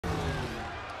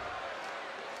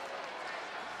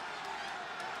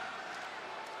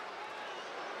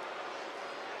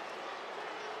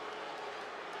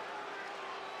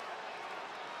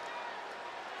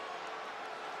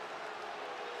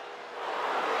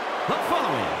The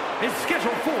following is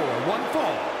scheduled for one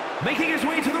fall, making his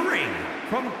way to the ring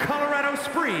from Colorado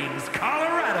Springs,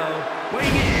 Colorado,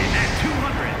 weighing in at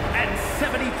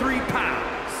 273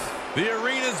 pounds. The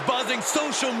arena's buzzing,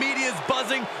 social media's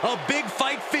buzzing, a big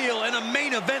fight feel, and a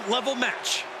main event level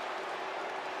match.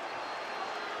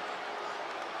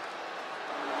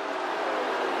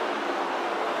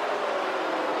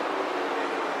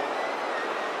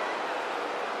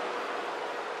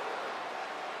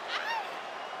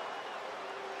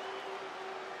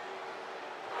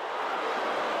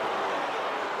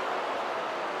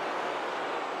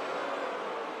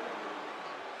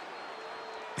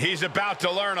 He's about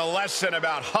to learn a lesson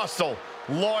about hustle,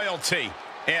 loyalty,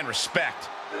 and respect.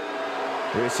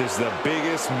 This is the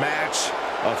biggest match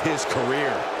of his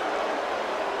career.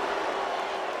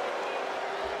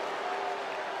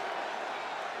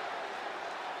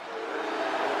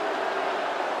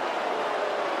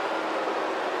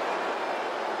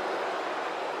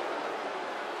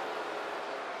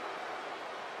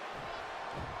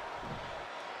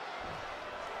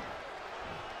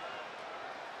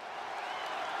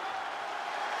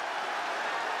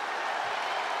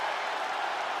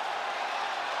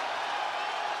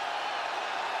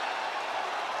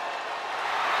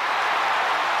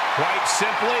 Quite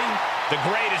simply, the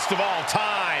greatest of all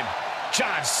time,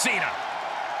 John Cena.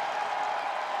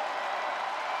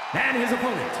 And his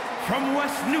opponent from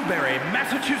West Newbury,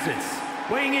 Massachusetts,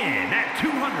 weighing in at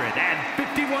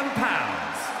 251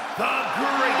 pounds, the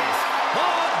greatest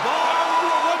of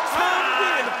all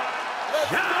time,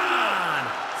 John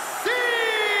Cena!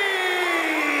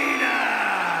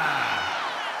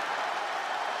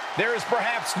 There is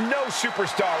perhaps no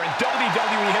superstar in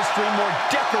WWE history more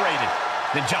decorated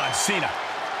than John Cena.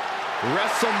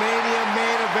 WrestleMania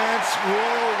main events,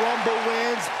 Royal Rumble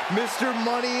wins, Mr.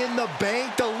 Money in the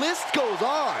Bank, the list goes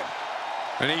on.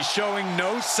 And he's showing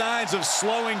no signs of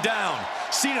slowing down.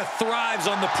 Cena thrives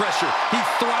on the pressure. He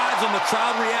thrives on the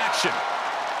crowd reaction.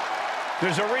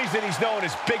 There's a reason he's known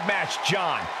as Big Match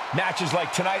John. Matches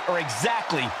like tonight are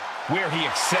exactly where he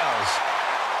excels.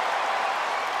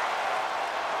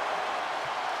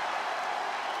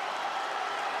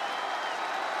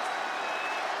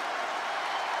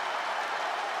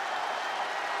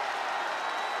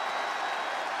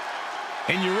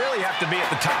 And you really have to be at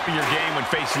the top of your game when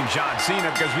facing John Cena,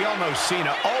 because we all know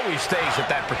Cena always stays at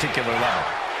that particular level.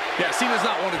 Yeah, Cena's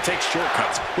not one to take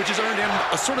shortcuts, which has earned him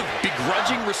a sort of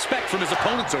begrudging respect from his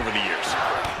opponents over the years.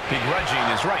 Begrudging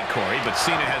is right, Corey, but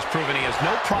Cena has proven he has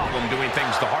no problem doing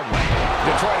things the hard way.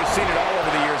 Detroit has seen it all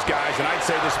over the years, guys, and I'd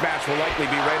say this match will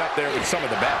likely be right up there with some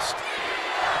of the best.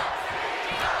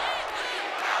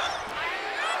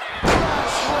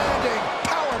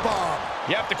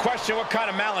 You have to question what kind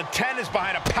of malintent is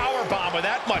behind a power bomb with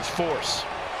that much force.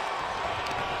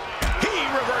 He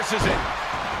reverses it.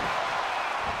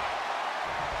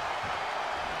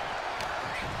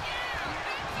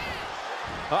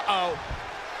 Uh-oh.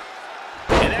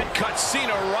 And that cuts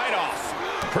Cena right off,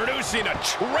 producing a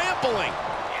trampling.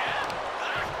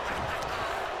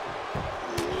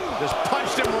 Just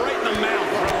punched him right in the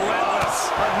mouth. Relentless.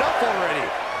 Enough already.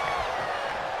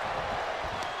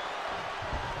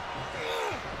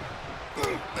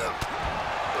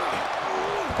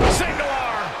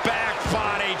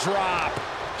 Drop.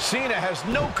 Cena has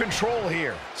no control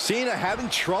here. Cena having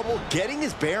trouble getting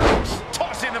his bearings.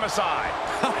 Tossing them aside.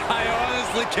 I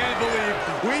honestly can't believe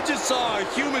we just saw a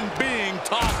human being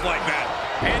tossed like that.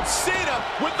 And Cena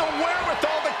with the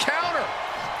wherewithal to counter.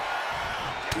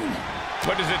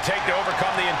 What does it take to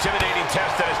overcome the intimidating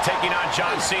test that is taking on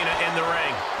John Cena in the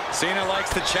ring? Cena likes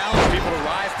to challenge people to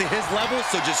rise to his level,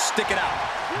 so just stick it out.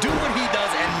 Do what he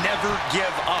does and never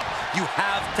give up. You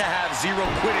have to have zero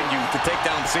quit in you to take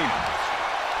down Cena.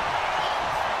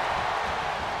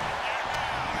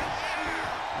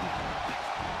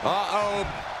 Uh-oh.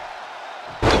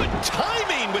 Good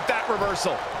timing with that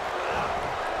reversal.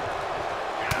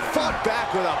 Fought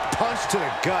back with a punch to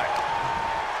the gut.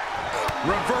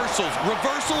 Reversals,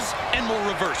 reversals, and more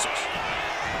reversals.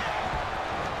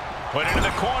 Put into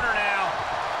the corner now.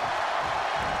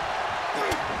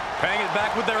 Paying it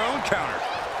back with their own counter.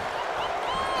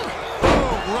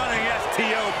 Boom, running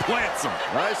STO plants him.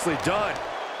 Nicely done.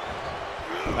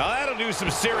 Now that'll do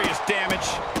some serious damage.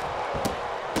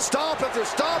 Stomp after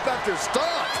stomp after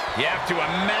stomp. You have to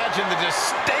imagine the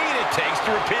disdain it takes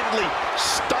to repeatedly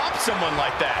stop someone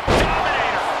like that.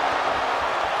 Dominator.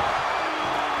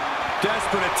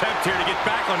 Desperate attempt here to get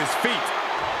back on his feet.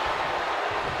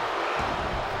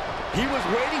 He was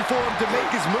waiting for him to make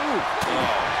his move.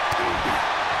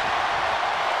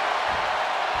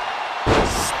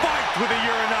 Spiked with a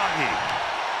Uranagi.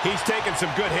 He's taking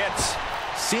some good hits.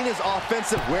 Cena's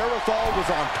offensive wherewithal was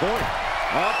on point.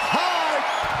 Up high.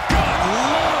 Good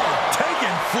Lord,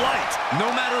 taking flight. No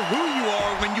matter who you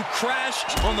are, when you crash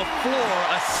on the floor,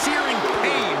 a searing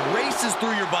pain races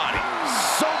through your body.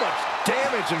 So much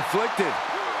damage inflicted.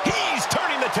 He's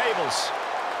turning the tables.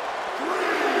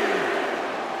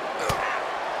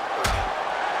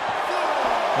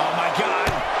 Oh, my God.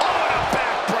 Oh, and a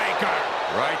backbreaker.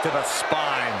 Right to the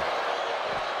spine.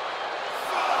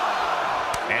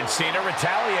 And Cena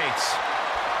retaliates.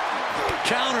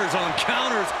 Counters on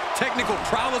counters. Technical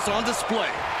prowess on display.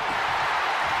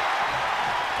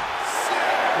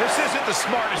 This isn't the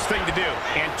smartest thing to do,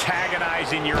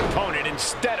 antagonizing your opponent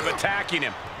instead of attacking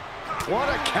him. What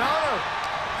a counter.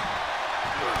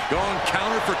 Going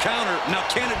counter for counter. Now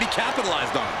can it be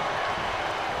capitalized on?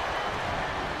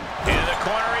 In the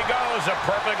corner he goes, a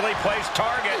perfectly placed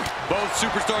target. Both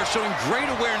superstars showing great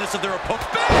awareness of their opponent.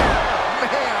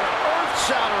 Man,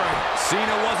 earth-shattering.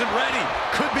 Cena wasn't ready.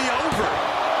 Could be over.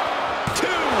 2.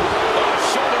 Oh,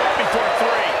 shoulder up before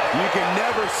 3. You can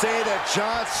never say that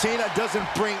John Cena doesn't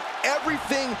bring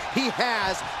everything he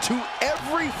has to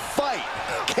every fight.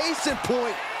 Case in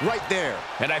point, right there.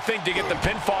 And I think to get the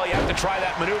pinfall, you have to try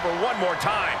that maneuver one more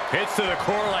time. Hits to the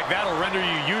core like that will render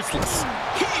you useless.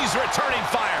 He's returning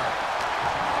fire.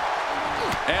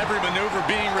 Every maneuver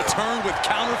being returned with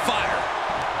counter fire.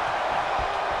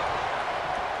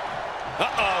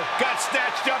 Uh-oh, got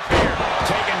snatched up here.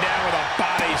 Taken down with a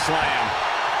body slam.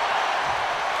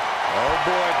 Oh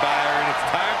boy, Byron, it's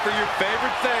time for your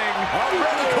favorite thing. Are you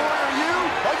ready, Corey? Are you?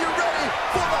 Are you ready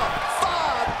for the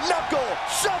 5-knuckle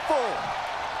shuffle?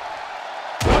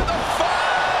 With a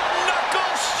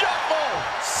 5-knuckle shuffle.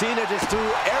 Cena just threw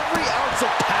every ounce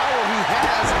of power he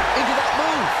has into that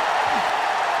move.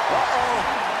 Uh-oh.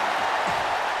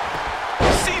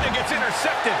 Cena gets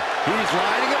intercepted. He's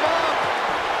lining him up.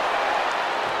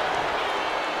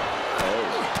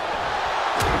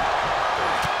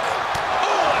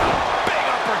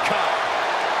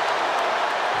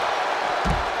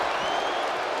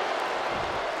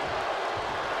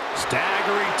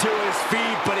 Staggering to his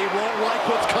feet, but he won't like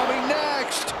what's coming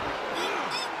next.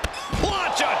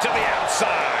 Plancha to the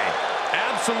outside.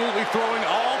 Absolutely throwing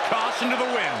all caution to the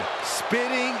wind.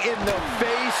 Spitting in the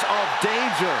face of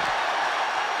danger.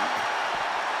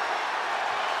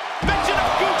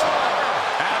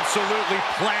 Absolutely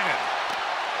planted.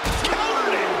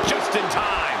 Countered it just in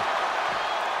time.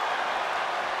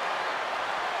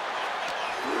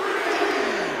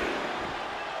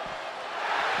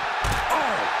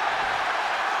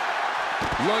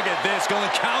 Look at this, going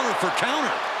counter for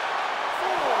counter.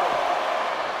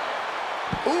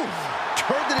 Ooh,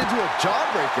 turned it into a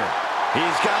jawbreaker.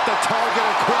 He's got the target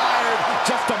acquired.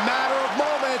 Just a matter of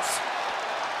moments.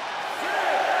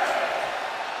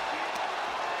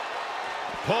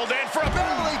 Pulled in for a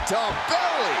Belly to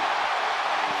belly.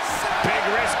 big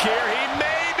risk here. He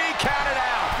may be counted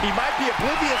out. He might be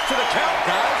oblivious to the count,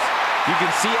 guys. You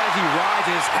can see as he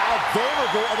rises how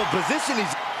vulnerable of a position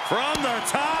he's From the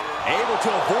top. able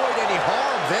to avoid any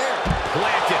harm there.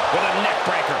 Planted with a neck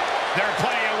breaker. There are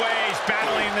plenty of ways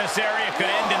battling in this area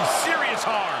could end in serious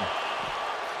harm.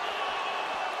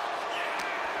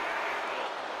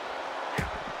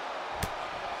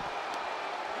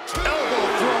 Elbow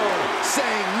throw,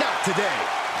 saying not today.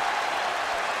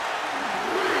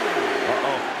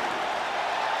 Uh-oh.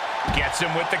 Gets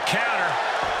him with the counter.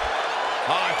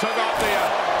 Took off the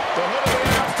hood of the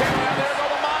announce table, and there go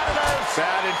the monitors.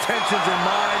 Bad intentions in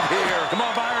mind here. Come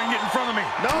on, Byron, get in front of me.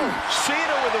 No.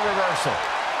 Cena with a reversal.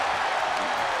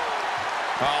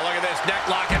 Oh, look at this. Neck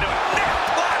lock into it. Neck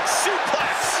lock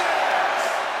suplex.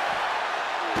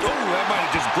 Oh, that might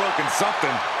have just broken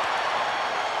something.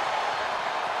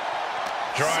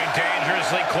 Drawing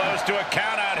dangerously close to a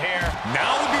count out here.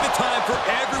 Now would be the time for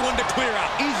everyone to clear out.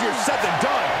 Easier said than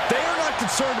done. They are not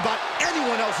concerned about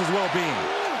anyone else's well-being.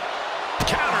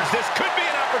 Counters. This could be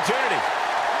an opportunity.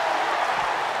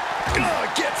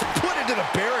 Gets put into the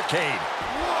barricade.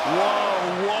 Whoa,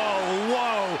 whoa,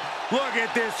 whoa. Look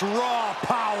at this raw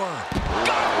power.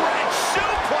 Gut-wrench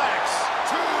suplex.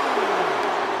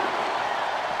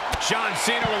 John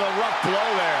Cena with a rough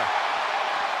blow there.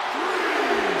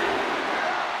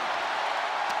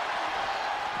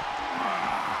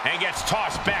 And gets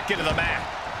tossed back into the mat.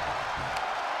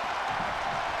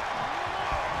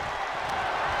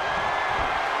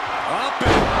 Up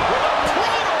and With a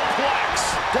protoplex.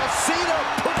 Does Cena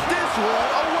put this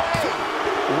one away?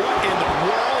 What in the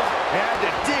world? Had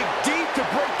to dig deep to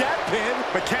break that pin.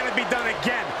 But can it be done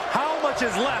again? How much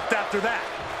is left after that?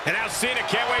 And now Cena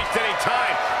can't waste any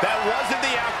time. That wasn't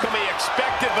the outcome he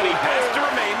expected, but he has to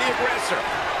remain the aggressor.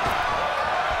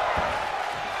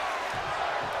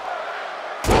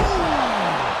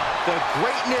 The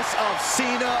greatness of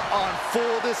Cena on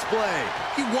full display.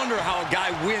 You wonder how a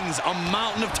guy wins a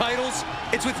mountain of titles?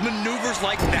 It's with maneuvers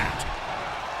like that.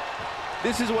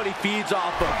 This is what he feeds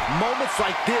off of. Moments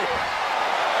like this.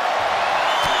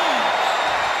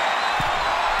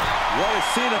 What is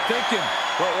Cena thinking?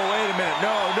 Wait a minute.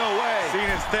 No way.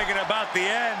 Cena's thinking about the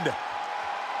end.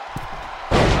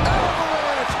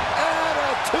 Avalanche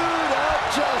attitude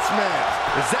adjustment.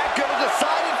 Is that going to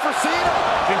decide it for Cena?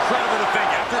 Incredible to think.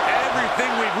 After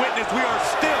everything we've witnessed, we are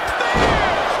still there.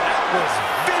 That was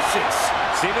vicious.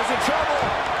 Cena's in trouble.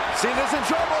 Cena's in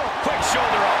trouble. Quick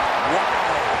shoulder up.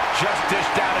 Wow. Just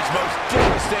dished out his most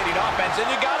devastating offense, and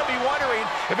you got to be wondering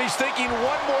if he's thinking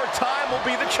one more time will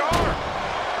be the charm.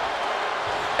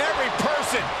 Every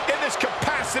person in this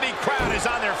capacity crowd is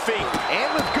on their feet.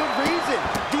 And with good reason.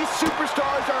 These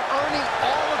superstars are earning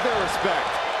all of their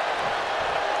respect.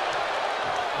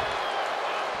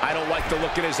 I don't like the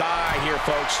look in his eye here,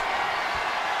 folks.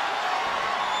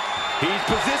 He's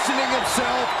positioning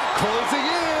himself, closing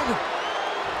in.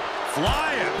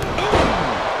 Flying.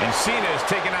 And Cena is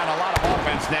taking on a lot of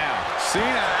offense now.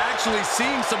 Cena actually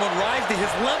seeing someone rise to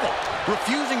his level,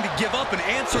 refusing to give up and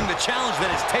answering the challenge that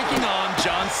is taking on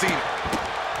John Cena.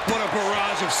 What a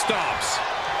barrage of stomps.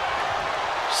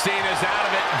 Cena's out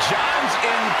of it. John's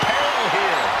in peril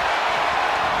here.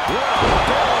 What a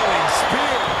bowling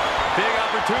spear. Big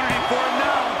opportunity for him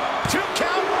now. 2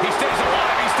 count. He stays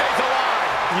alive. He stays alive.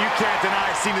 You can't deny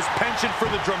Cena's penchant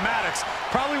for the dramatics.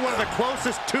 Probably one of the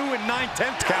closest 2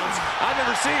 9/10 counts I've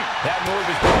ever seen. That move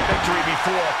has brought victory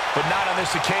before, but not on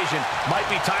this occasion. Might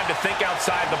be time to think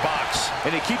outside the box.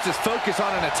 And he keeps his focus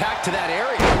on an attack to that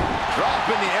area.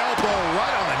 Dropping the elbow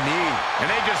right on the knee. And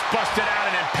they just busted out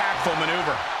an impactful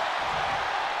maneuver.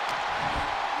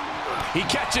 He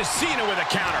catches Cena with a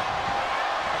counter.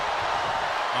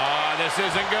 This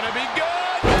isn't going to be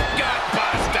good.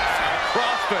 Gutbuster.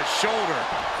 Across the shoulder.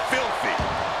 Filthy.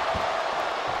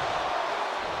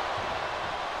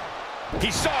 He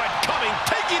saw it coming,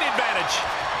 taking advantage.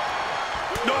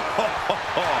 No.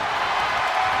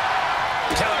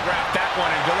 Telegraphed that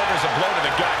one and delivers a blow to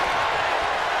the gut.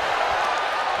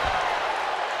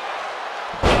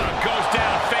 Goes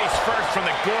down face first from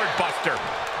the gourd buster.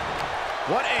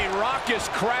 What a raucous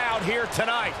crowd here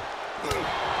tonight.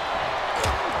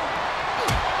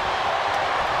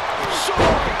 Short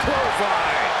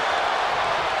clothesline.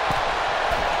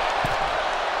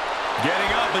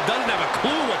 Getting up, but doesn't have a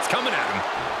clue what's coming at him.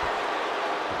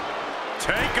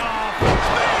 Take off.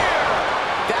 There!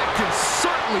 That can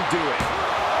certainly do it.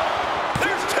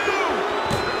 There's 2.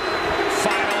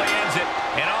 Finally ends it.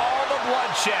 And all the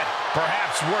bloodshed.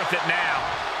 Perhaps worth it now.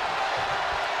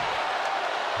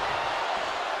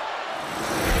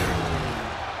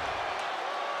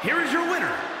 Here is your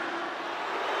winner,